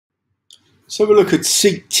Let's have a look at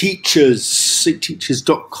Seek Teachers,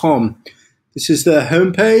 seekteachers.com. This is their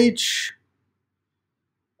homepage.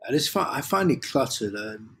 I find it cluttered.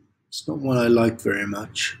 It's not one I like very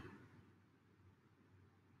much.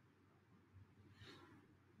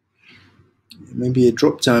 Maybe a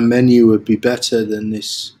drop-down menu would be better than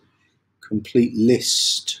this complete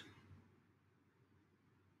list.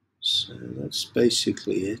 So that's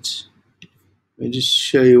basically it. Let me just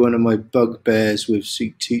show you one of my bugbears with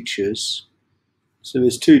Seek Teachers. So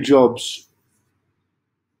there's two jobs.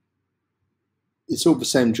 It's all the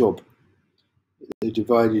same job. They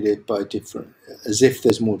divided it by different, as if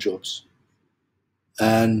there's more jobs.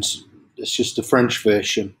 And it's just the French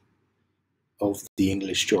version of the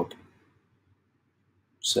English job.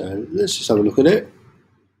 So let's just have a look at it.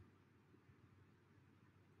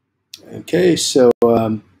 Okay, so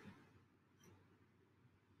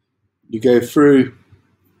you go through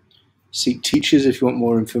Seek Teachers if you want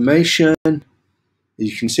more information.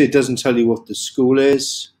 You can see it doesn't tell you what the school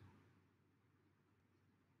is.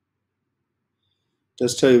 It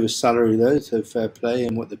does tell you the salary though, so fair play,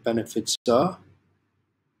 and what the benefits are.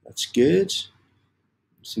 That's good.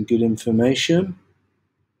 Some good information.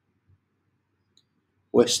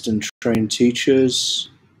 Western trained teachers.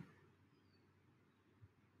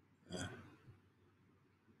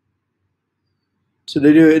 So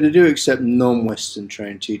they do accept non-Western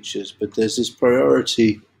trained teachers, but there's this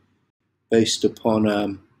priority based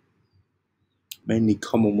upon mainly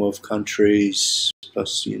Commonwealth countries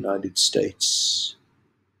plus the United States.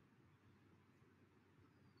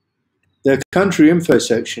 Their country info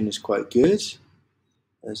section is quite good.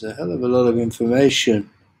 There's a hell of a lot of information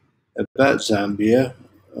about Zambia.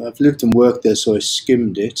 I've lived and worked there, so I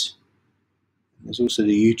skimmed it. There's also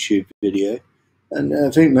the YouTube video. And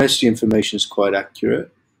I think most of the information is quite accurate.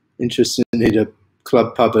 Interestingly, the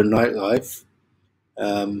club, pub and nightlife.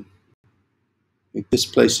 This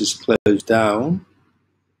place is closed down.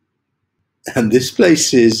 And this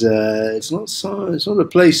place is, it's not a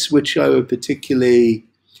place which I would particularly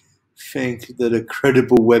think that a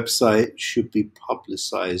credible website should be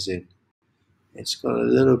publicizing. It's got a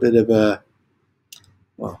little bit of a,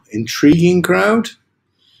 intriguing crowd.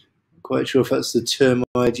 Not quite sure if that's the term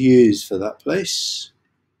I'd use for that place.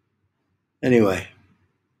 Anyway,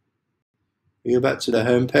 we go back to the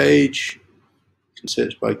home page. You can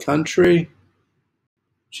search by country,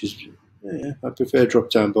 which is, I prefer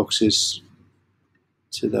drop-down boxes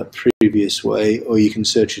to that previous way, or you can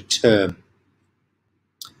search a term.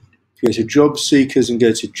 If you go to job seekers and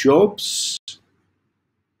go to jobs,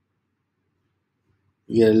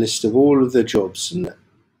 you get a list of all of the jobs. And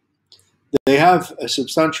they have a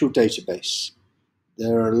substantial database.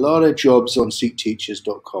 There are a lot of jobs on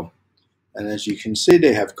seekteachers.com. And as you can see,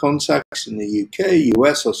 they have contacts in the UK,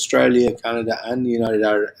 US, Australia, Canada, and the United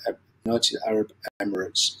Arab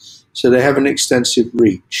Emirates. So they have an extensive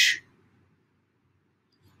reach.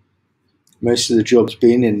 Most of the jobs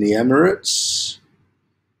being in the Emirates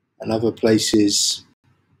and other places,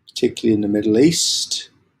 particularly in the Middle East.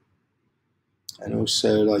 And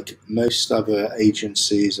also, like most other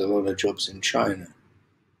agencies, a lot of jobs in China.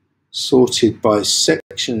 Sorted by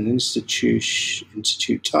section and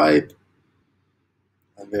institute type,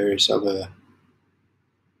 and various other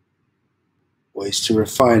ways to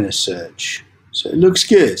refine a search. So it looks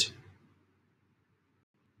good.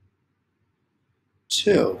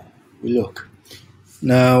 Till we look.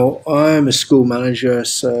 Now, I'm a school manager,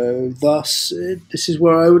 so thus this is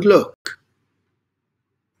where I would look.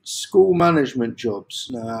 School management jobs.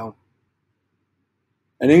 Now,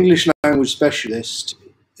 an English language specialist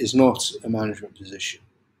is not a management position.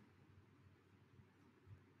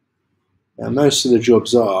 Now, most of the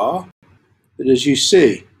jobs are, but as you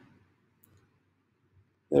see,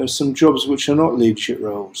 there are some jobs which are not leadership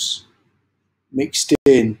roles, mixed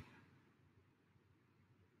in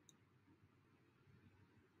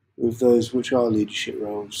with those which are leadership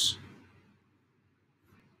roles.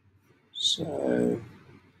 So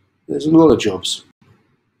there's a lot of jobs,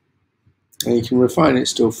 and you can refine it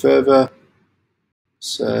still further.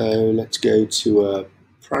 So let's go to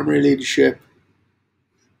primary leadership,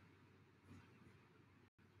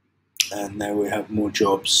 and now we have more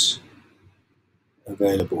jobs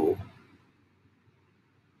available.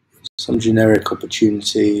 Some generic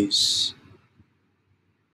opportunities.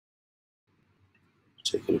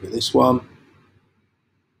 Take a look at this one.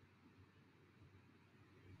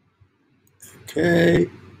 Okay.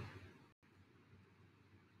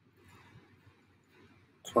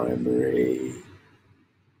 Primary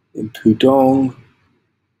in Pudong.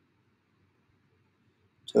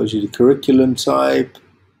 Tells you the curriculum type.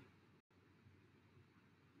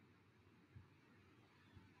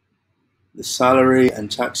 The salary and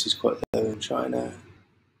tax is quite low in China.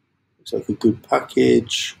 Looks like a good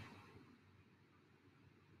package.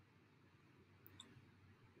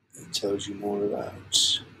 It tells you more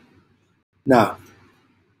about. Now,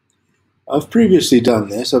 I've previously done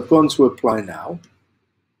this. I've gone to apply now.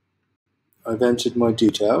 I've entered my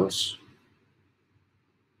details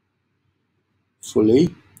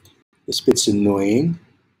fully. This bit's annoying.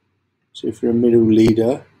 So if you're a middle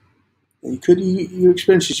leader, your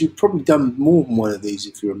experiences, you've probably done more than one of these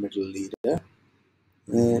if you're a middle leader.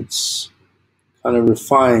 It's kind of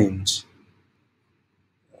refined.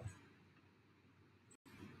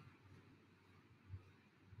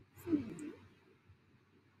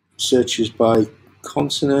 Searches by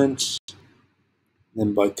continent,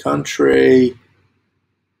 then by country.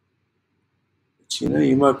 But,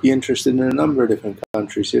 you might be interested in a number of different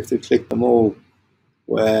countries. You have to click them all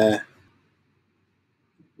where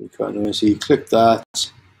you kind of see. You click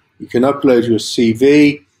that. You can upload your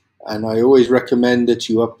CV, and I always recommend that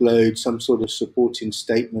you upload some sort of supporting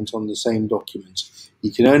statement on the same document.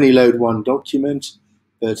 You can only load one document,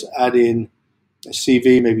 but add in a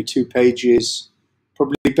CV, maybe 2 pages.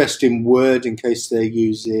 Probably best in Word in case they're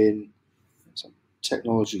using some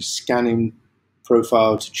technology scanning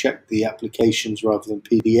profile to check the applications rather than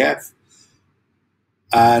PDF.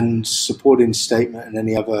 And supporting statement and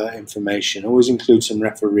any other information. Always include some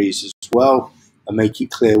referees as well and make it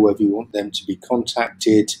clear whether you want them to be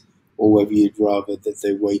contacted or whether you'd rather that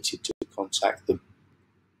they waited to contact them.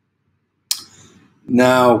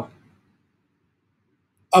 Now,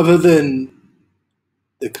 other than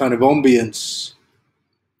the kind of ambience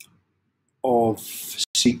of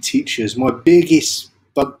Seek Teachers, my biggest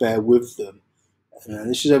bugbear with them, and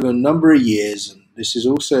this is over a number of years, and this is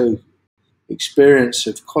also experience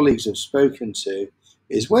of colleagues I've spoken to,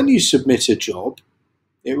 is when you submit a job,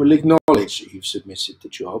 it will acknowledge that you've submitted the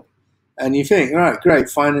job, and you think, all right, great,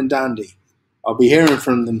 fine and dandy, I'll be hearing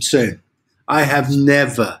from them soon. I have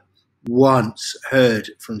never once heard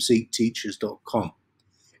from seekteachers.com,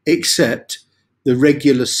 except the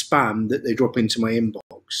regular spam that they drop into my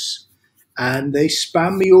inbox. And they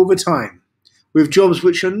spam me all the time with jobs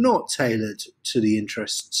which are not tailored to the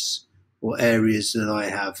interests or areas that I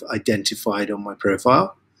have identified on my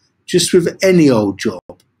profile, just with any old job.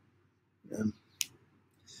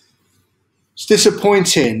 It's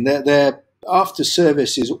disappointing that their after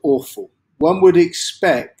service is awful. One would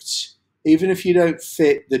expect, even if you don't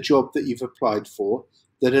fit the job that you've applied for,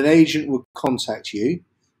 that an agent would contact you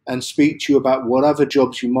and speak to you about what other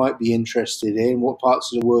jobs you might be interested in, what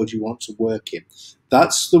parts of the world you want to work in.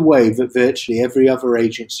 That's the way that virtually every other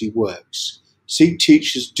agency works. Seek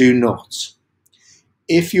Teachers do not.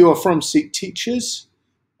 If you are from Seek Teachers,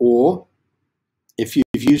 or if you've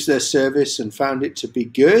used their service and found it to be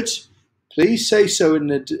good, please say so in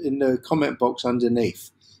the comment box underneath,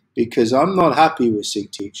 because I'm not happy with Seek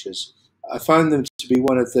Teachers. I find them to be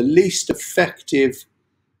one of the least effective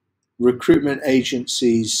recruitment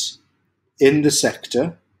agencies in the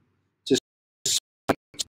sector, despite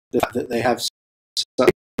the fact that they have such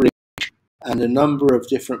reach and a number of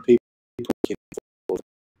different people working for them.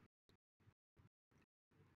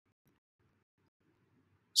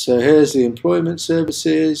 So here's the employment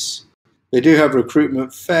services. They do have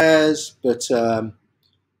recruitment fairs, but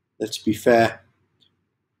let's be fair,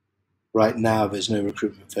 right now there's no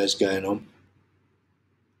recruitment fairs going on.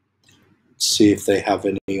 Let's see if they have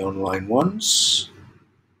any online ones.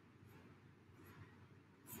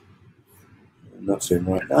 Nothing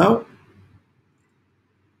right now.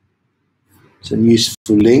 Some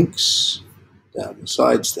useful links down the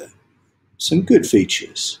sides there. Some good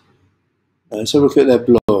features. Let's have a look at their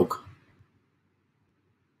blog.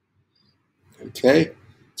 Okay,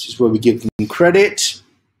 this is where we give them credit.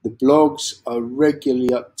 The blogs are regularly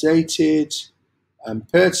updated and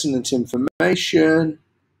pertinent information.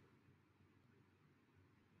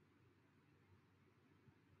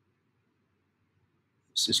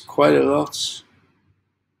 This is quite a lot,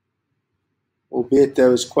 albeit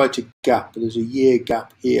there was quite a gap. There's a year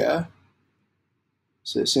gap here.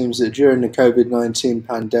 So it seems that during the COVID-19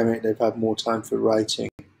 pandemic, they've had more time for writing.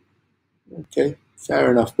 Okay,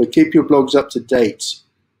 fair enough. But keep your blogs up to date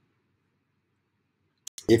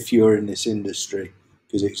if you're in this industry,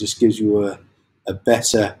 because it just gives you a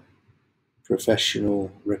better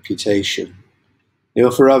professional reputation. They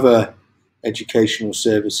offer other educational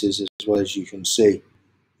services as well, as you can see,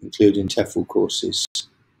 including TEFL courses.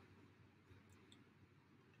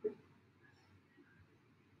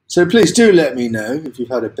 So please do let me know if you've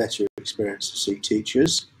had a better experience of Seek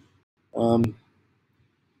Teachers. My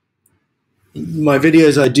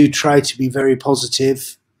videos, I do try to be very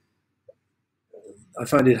positive. I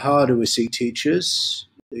find it harder with Seek Teachers,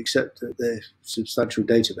 except that they're a substantial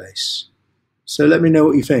database. So let me know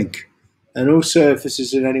what you think. And also, if this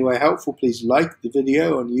is in any way helpful, please like the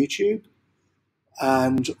video on YouTube.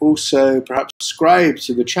 And also perhaps subscribe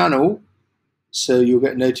to the channel so you'll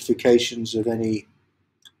get notifications of any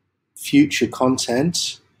future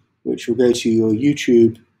content, which will go to your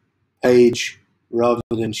YouTube page rather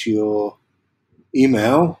than to your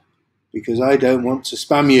email, because I don't want to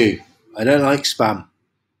spam you. I don't like spam.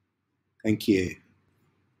 Thank you.